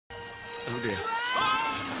Oh dear.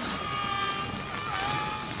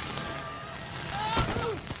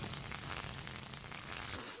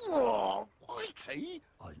 Oh, Whitey!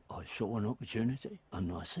 I saw an opportunity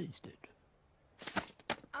and I seized it.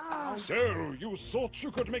 So, you thought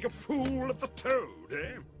you could make a fool of the Toad,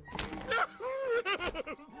 eh?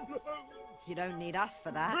 You don't need us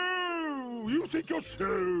for that. Oh, you think you're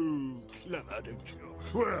so clever, don't you?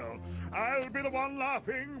 Well, I'll be the one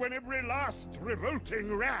laughing when every last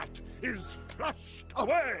revolting rat is flushed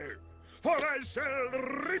away. For I shall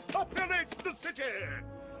repopulate the city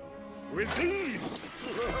with these.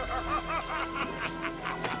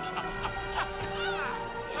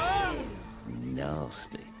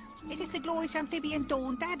 Nasty. Is this the glorious amphibian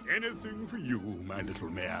Dawn, Dad? Anything for you, my little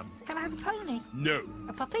man. Can I have a pony? No.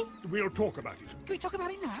 A puppy? We'll talk about it. Can we talk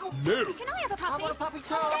about it now? No. Can I have a puppy? I want a puppy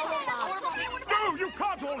too. No, you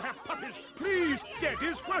can't all have puppies. Please, Dad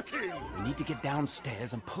is working. We need to get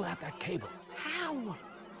downstairs and pull out that cable. How?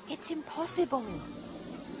 It's impossible.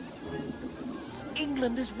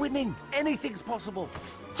 England is winning. Anything's possible.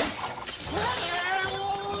 Turn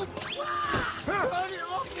it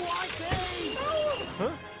off, Whitey!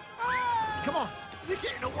 Huh? Come on, you're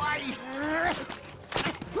getting away!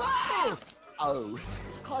 Oh,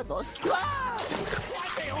 hi, boss. Whitey,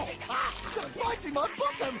 biting my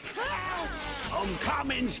bottom! I'm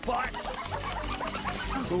coming, Spot.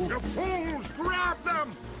 You fools, grab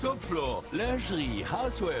them! Top floor, lingerie,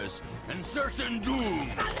 housewares, and certain doom.